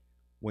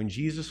 When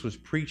Jesus was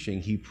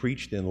preaching, he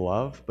preached in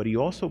love, but he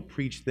also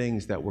preached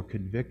things that were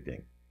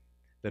convicting,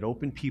 that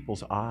opened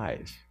people's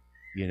eyes,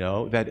 you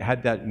know, that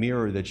had that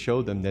mirror that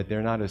showed them that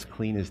they're not as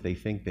clean as they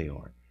think they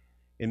are.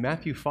 In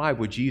Matthew 5,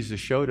 what Jesus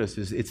showed us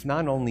is it's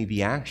not only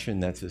the action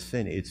that's a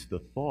sin, it's the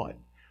thought.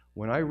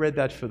 When I read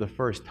that for the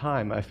first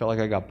time, I felt like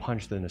I got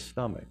punched in the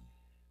stomach.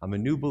 I'm a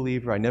new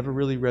believer. I never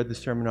really read the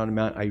Sermon on the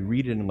Mount. I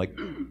read it and I'm like,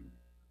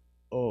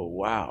 oh,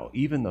 wow.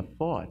 Even the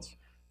thoughts,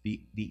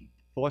 the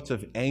thoughts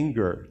of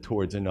anger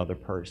towards another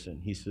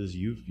person. He says,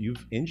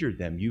 you've injured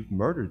them. You've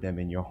murdered them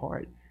in your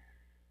heart.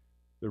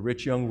 The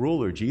rich young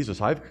ruler,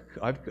 Jesus, I've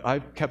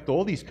kept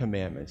all these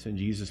commandments. And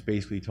Jesus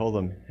basically told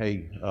him,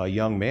 hey,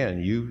 young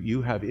man,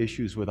 you have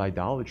issues with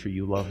idolatry.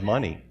 You love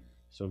money.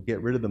 So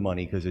get rid of the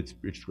money because it's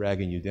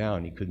dragging you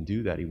down. He couldn't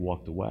do that. He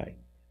walked away.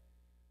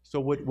 So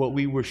what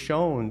we were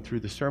shown through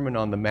the Sermon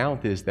on the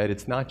Mount is that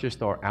it's not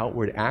just our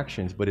outward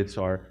actions, but it's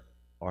our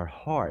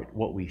heart,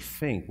 what we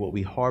think, what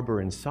we harbor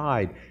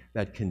inside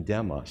that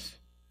condemn us.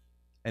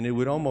 And it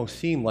would almost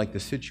seem like the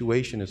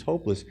situation is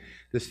hopeless.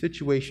 The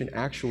situation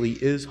actually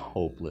is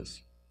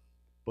hopeless,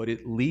 but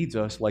it leads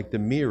us like the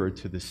mirror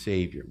to the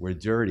Savior. We're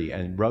dirty,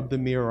 and rub the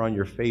mirror on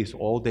your face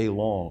all day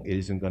long. It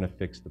isn't going to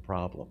fix the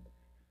problem.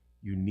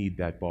 You need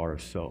that bar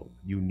of soap.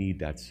 You need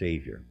that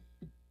Savior.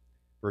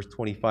 Verse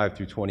 25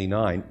 through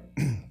 29,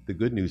 the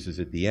good news is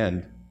at the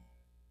end.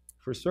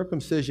 For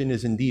circumcision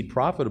is indeed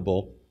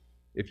profitable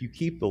if you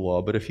keep the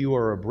law, but if you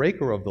are a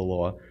breaker of the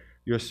law,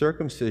 your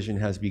circumcision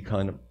has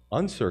become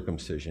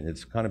uncircumcision.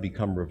 It's kind of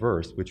become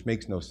reversed, which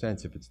makes no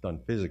sense if it's done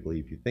physically,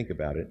 if you think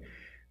about it.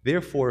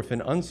 Therefore, if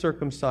an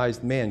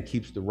uncircumcised man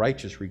keeps the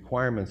righteous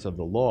requirements of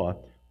the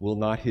law, will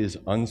not his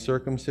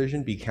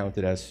uncircumcision be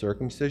counted as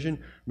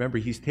circumcision? Remember,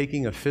 he's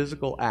taking a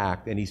physical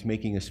act and he's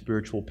making a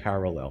spiritual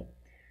parallel.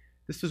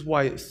 This is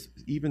why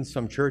even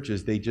some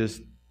churches, they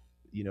just,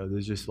 you know,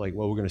 they're just like,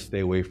 well, we're going to stay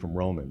away from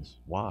Romans.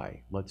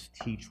 Why? Let's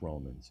teach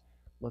Romans.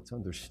 Let's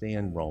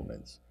understand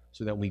Romans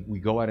so that we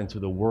go out into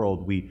the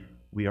world, we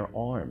are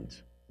armed,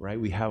 right?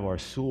 We have our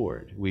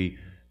sword.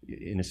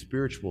 In a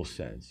spiritual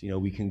sense, you know,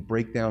 we can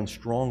break down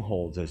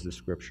strongholds as the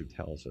scripture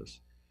tells us.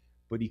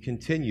 But he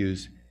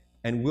continues,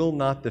 and will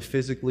not the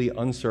physically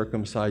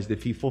uncircumcised,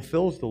 if he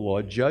fulfills the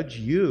law, judge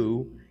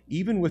you,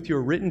 even with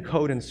your written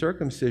code and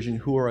circumcision,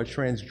 who are a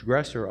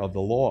transgressor of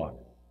the law.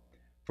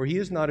 For he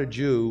is not a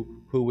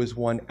Jew who is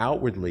one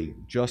outwardly,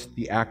 just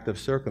the act of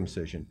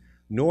circumcision,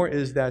 nor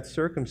is that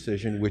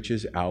circumcision which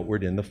is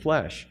outward in the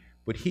flesh.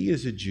 But he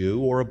is a Jew,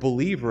 or a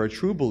believer, a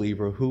true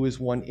believer, who is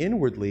one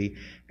inwardly,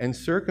 and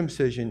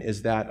circumcision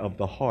is that of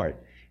the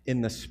heart,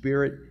 in the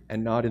spirit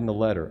and not in the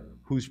letter,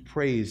 whose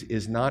praise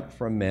is not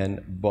from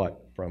men,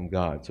 but from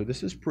God. So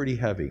this is pretty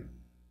heavy.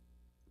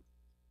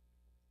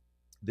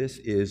 This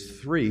is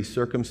 3,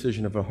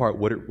 circumcision of the heart.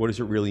 What does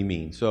it really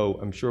mean? So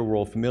I'm sure we're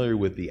all familiar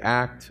with the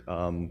act.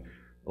 A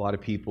lot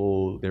of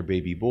people, they're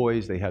baby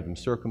boys, they have them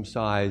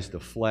circumcised, the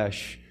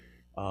flesh,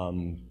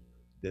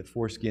 the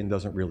foreskin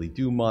doesn't really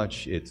do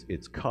much.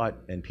 It's cut,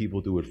 and people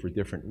do it for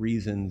different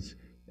reasons,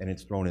 and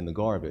it's thrown in the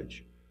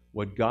garbage.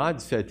 What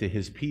God said to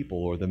his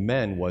people, or the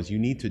men, was, you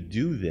need to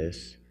do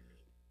this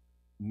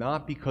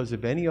not because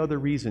of any other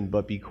reason,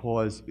 but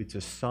because it's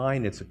a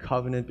sign, it's a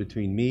covenant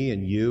between me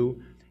and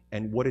you.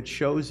 And what it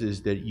shows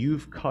is that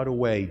you've cut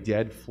away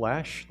dead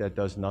flesh that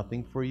does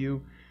nothing for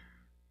you.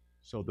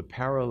 So the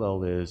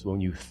parallel is,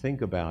 when you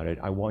think about it,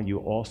 I want you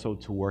also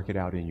to work it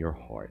out in your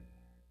heart.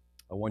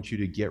 I want you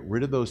to get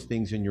rid of those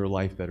things in your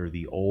life that are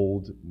the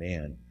old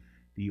man,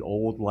 the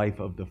old life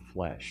of the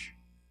flesh,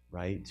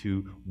 right?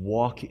 To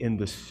walk in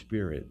the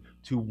Spirit,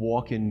 to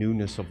walk in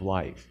newness of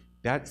life.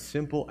 That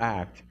simple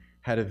act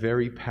had a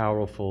very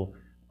powerful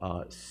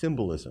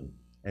symbolism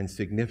and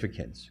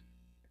significance.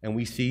 And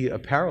we see a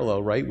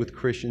parallel, right, with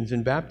Christians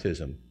in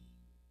baptism.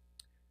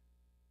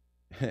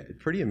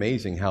 Pretty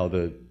amazing how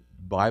the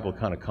Bible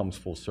kind of comes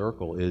full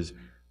circle. Is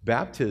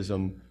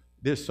baptism,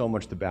 there's so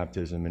much to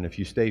baptism, and if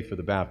you stay for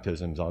the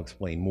baptisms, I'll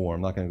explain more.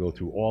 I'm not going to go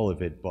through all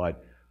of it,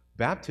 but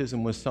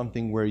baptism was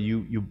something where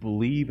you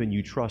believe and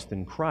you trust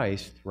in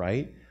Christ,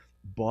 right?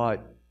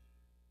 But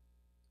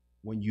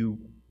when you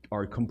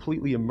are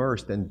completely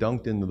immersed and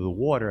dunked into the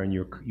water and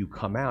you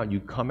come out,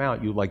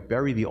 you like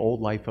bury the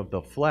old life of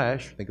the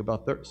flesh, think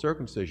about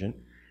circumcision,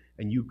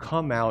 and you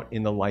come out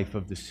in the life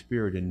of the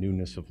Spirit and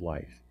newness of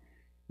life.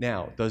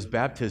 Now, does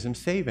baptism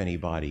save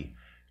anybody?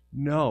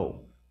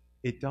 No,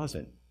 it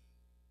doesn't.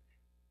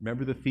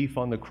 Remember the thief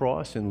on the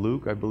cross in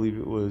Luke, I believe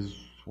it was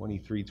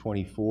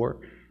 23-24?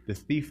 The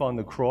thief on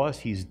the cross,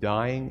 he's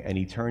dying, and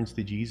he turns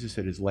to Jesus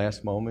at his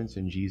last moments,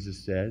 and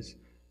Jesus says,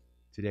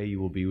 "Today you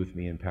will be with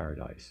me in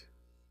paradise."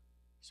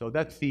 So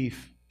that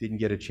thief didn't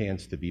get a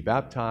chance to be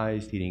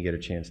baptized. He didn't get a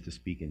chance to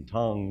speak in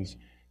tongues.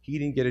 He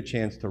didn't get a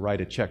chance to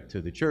write a check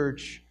to the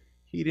church.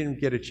 He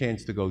didn't get a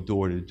chance to go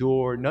door to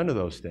door, none of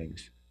those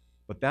things.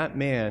 But that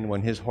man,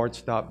 when his heart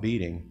stopped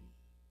beating,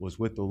 was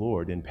with the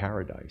Lord in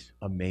paradise.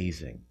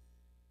 Amazing.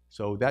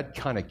 So that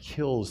kind of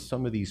kills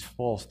some of these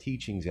false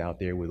teachings out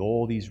there with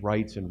all these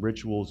rites and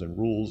rituals and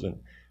rules, and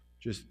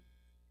just,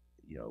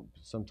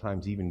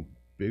 sometimes even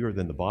bigger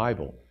than the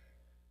Bible.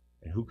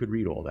 And who could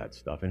read all that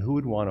stuff? And who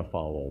would want to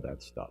follow all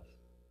that stuff?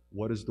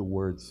 What does the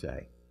Word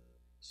say?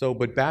 So,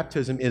 but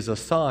baptism is a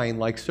sign,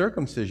 like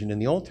circumcision in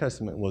the Old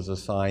Testament was a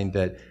sign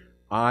that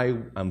I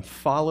am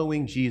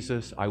following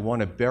Jesus. I want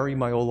to bury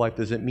my old life.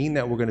 Does it mean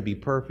that we're going to be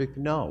perfect?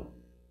 No.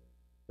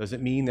 Does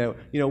it mean that,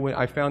 when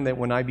I found that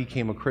when I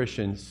became a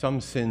Christian,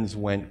 some sins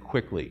went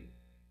quickly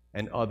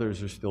and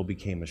others still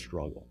became a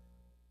struggle.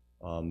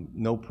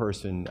 No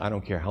person, I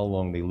don't care how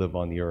long they live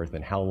on the earth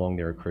and how long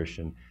they're a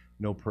Christian,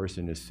 no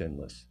person is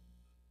sinless.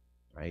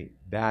 Right?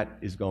 That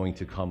is going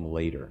to come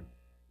later.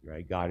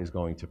 Right? God is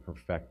going to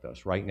perfect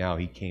us. Right now,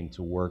 he came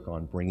to work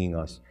on bringing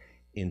us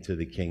into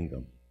the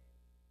kingdom.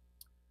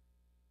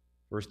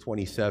 Verse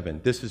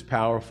 27, this is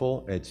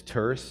powerful. It's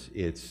terse.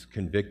 It's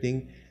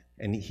convicting.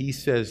 And he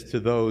says to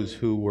those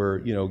who were,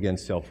 again,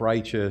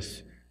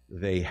 self-righteous,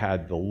 they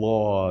had the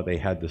law, they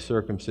had the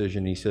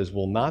circumcision. He says,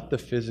 well, not the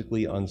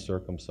physically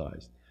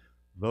uncircumcised.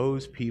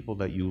 Those people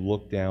that you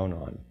look down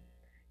on.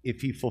 If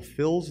he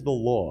fulfills the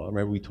law,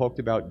 remember we talked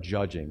about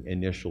judging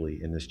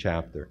initially in this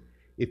chapter.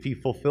 If he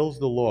fulfills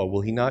the law,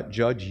 will he not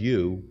judge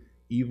you,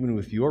 even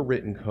with your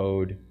written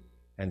code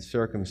and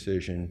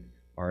circumcision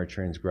are a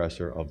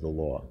transgressor of the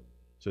law?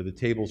 So the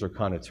tables are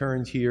kind of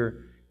turned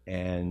here,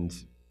 and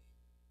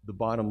the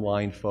bottom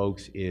line,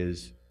 folks,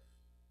 is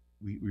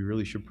we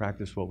really should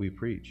practice what we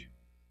preach.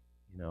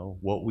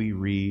 What we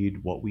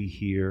read, what we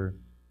hear,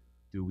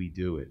 do we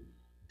do it?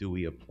 Do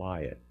we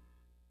apply it?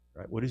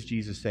 Right? What does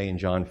Jesus say in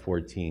John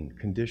 14?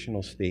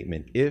 Conditional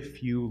statement.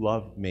 If you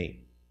love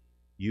me,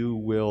 you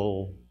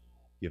will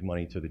give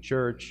money to the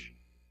church,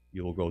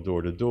 you will go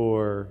door to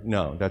door.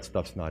 No, that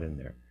stuff's not in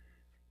there.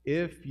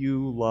 If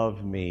you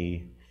love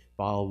me,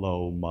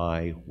 follow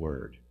my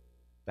word.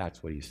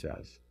 That's what he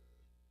says.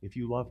 If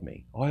you love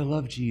me. Oh, I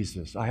love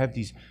Jesus. I have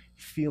these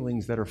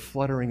feelings that are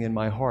fluttering in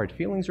my heart.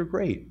 Feelings are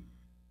great,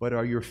 but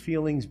are your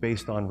feelings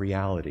based on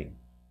reality?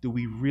 Do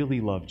we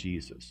really love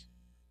Jesus?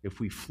 If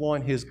we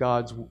flaunt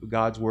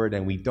God's word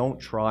and we don't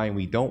try and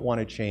we don't want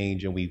to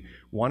change and we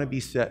want to be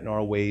set in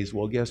our ways,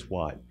 well, guess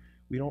what?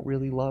 We don't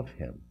really love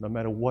him, no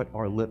matter what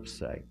our lips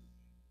say.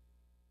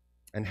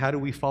 And how do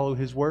we follow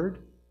his word?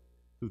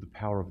 Through the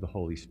power of the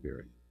Holy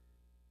Spirit.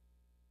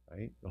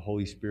 Right? The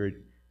Holy Spirit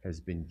has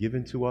been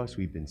given to us.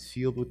 We've been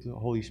sealed with the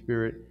Holy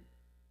Spirit,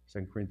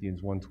 2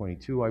 Corinthians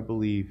 1:22, I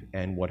believe.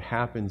 And what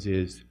happens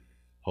is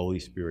Holy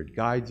Spirit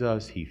guides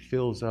us, he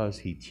fills us,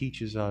 he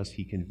teaches us,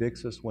 he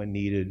convicts us when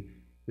needed.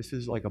 This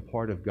is like a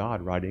part of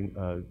God living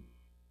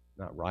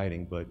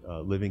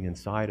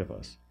inside of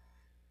us.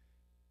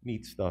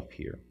 Neat stuff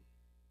here.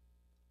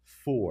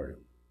 4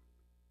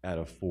 out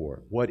of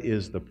 4. What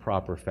is the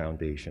proper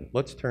foundation?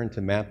 Let's turn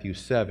to Matthew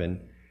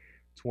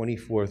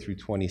 7:24 through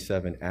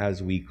 27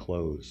 as we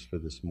close for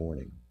this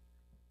morning.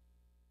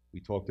 We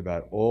talked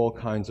about all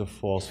kinds of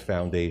false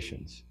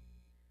foundations.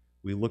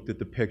 We looked at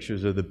the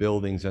pictures of the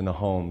buildings and the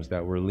homes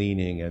that were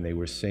leaning and they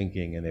were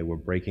sinking and they were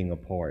breaking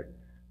apart.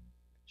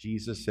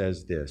 Jesus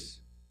says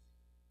this,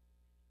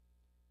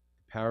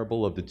 the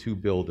parable of the two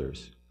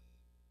builders.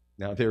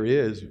 Now there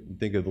is,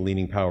 think of the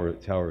Leaning Tower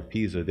of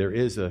Pisa, there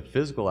is a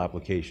physical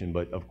application,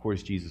 but of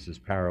course Jesus'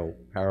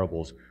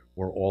 parables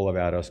were all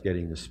about us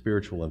getting the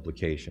spiritual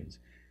implications.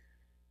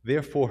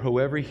 Therefore,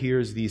 whoever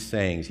hears these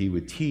sayings, he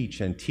would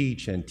teach and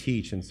teach and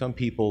teach. And some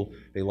people,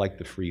 they like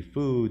the free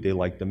food, they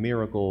like the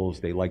miracles,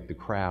 they like the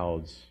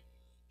crowds,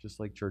 just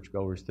like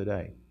churchgoers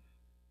today.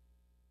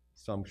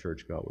 Some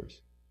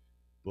churchgoers.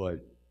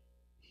 But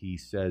he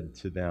said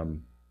to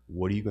them,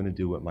 what are you going to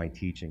do with my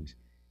teachings?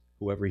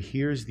 Whoever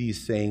hears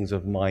these sayings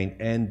of mine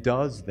and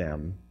does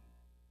them,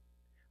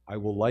 I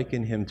will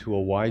liken him to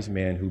a wise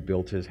man who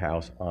built his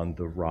house on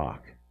the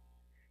rock.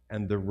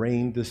 And the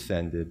rain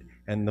descended,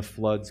 and the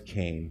floods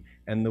came,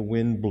 and the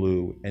wind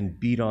blew and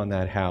beat on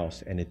that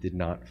house, and it did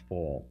not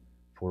fall,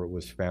 for it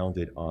was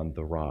founded on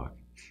the rock.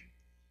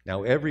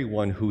 Now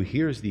everyone who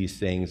hears these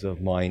sayings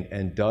of mine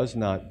and does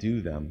not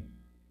do them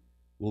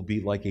will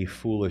be like a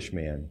foolish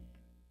man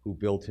who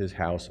built his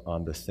house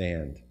on the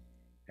sand.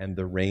 And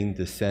the rain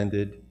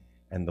descended,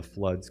 and the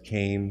floods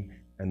came,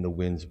 and the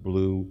winds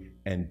blew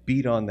and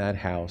beat on that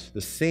house.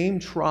 The same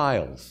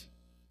trials,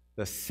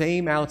 the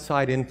same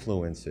outside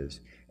influences,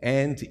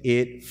 and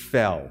it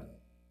fell,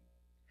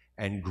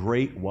 and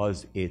great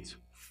was its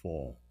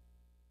fall.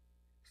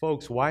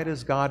 Folks, why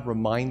does God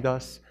remind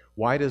us?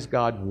 Why does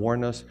God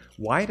warn us?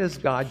 Why does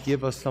God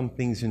give us some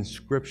things in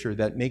Scripture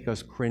that make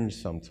us cringe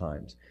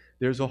sometimes?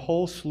 There's a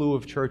whole slew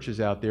of churches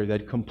out there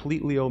that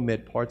completely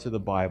omit parts of the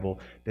Bible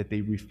that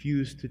they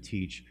refuse to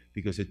teach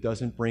because it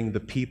doesn't bring the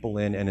people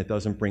in and it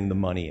doesn't bring the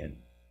money in.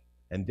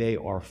 And they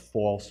are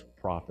false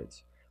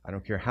prophets. I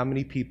don't care how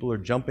many people are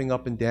jumping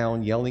up and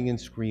down, yelling and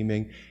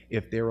screaming.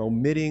 If they're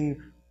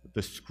omitting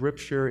the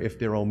Scripture, if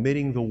they're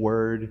omitting the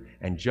Word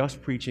and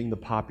just preaching the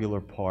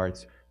popular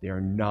parts, they are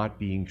not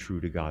being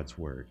true to God's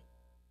Word.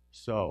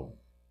 So,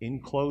 in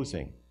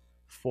closing,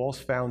 false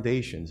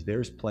foundations,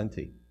 there's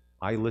plenty.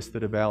 I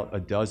listed about a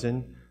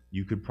dozen.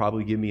 You could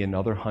probably give me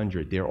another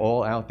 100. They're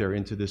all out there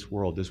into this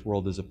world. This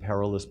world is a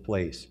perilous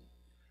place.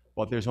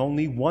 But there's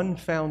only one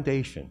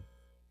foundation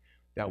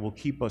that will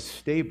keep us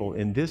stable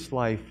in this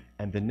life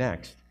and the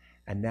next,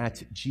 and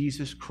that's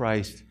Jesus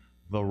Christ,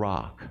 the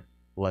rock.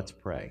 Let's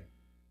pray.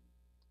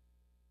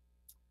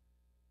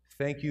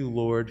 Thank you,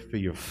 Lord, for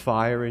your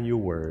fire and your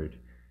word.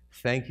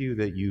 Thank you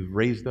that you've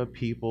raised up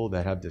people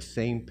that have the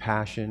same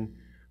passion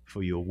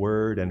for your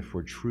word and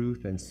for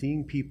truth and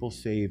seeing people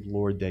saved,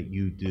 Lord, that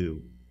you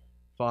do.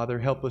 Father,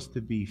 help us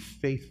to be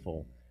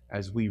faithful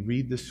as we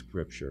read the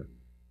Scripture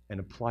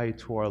and apply it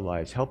to our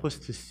lives. Help us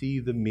to see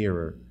the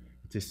mirror,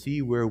 to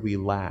see where we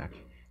lack,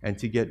 and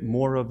to get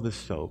more of the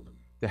soap,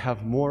 to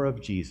have more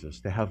of Jesus,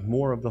 to have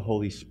more of the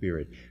Holy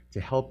Spirit,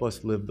 to help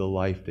us live the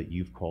life that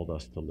you've called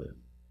us to live.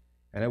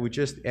 And I would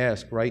just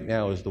ask right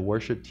now as the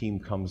worship team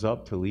comes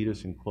up to lead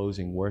us in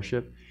closing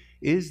worship,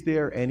 is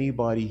there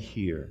anybody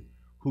here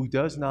who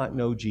does not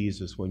know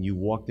Jesus when you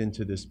walked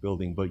into this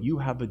building, but you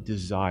have a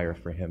desire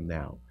for him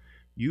now?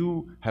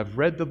 You have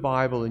read the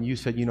Bible and you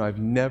said, I've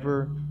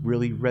never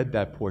really read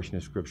that portion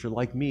of Scripture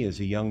like me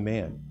as a young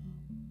man.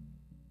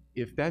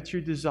 If that's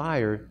your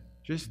desire,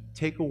 just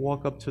take a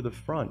walk up to the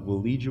front.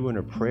 We'll lead you in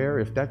a prayer.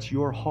 If that's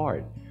your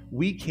heart,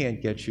 we can't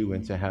get you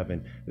into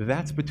heaven.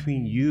 That's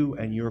between you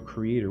and your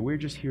Creator. We're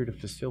just here to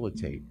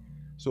facilitate.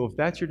 So if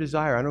that's your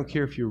desire, I don't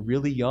care if you're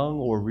really young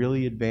or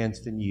really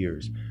advanced in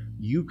years,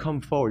 you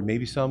come forward.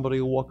 Maybe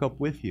somebody will walk up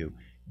with you.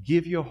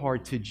 Give your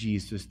heart to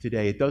Jesus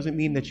today. It doesn't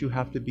mean that you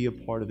have to be a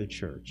part of the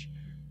church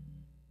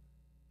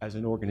as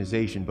an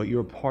organization, but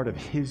you're a part of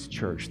his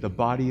church, the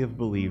body of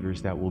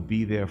believers that will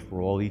be there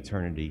for all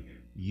eternity.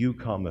 You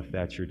come if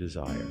that's your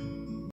desire.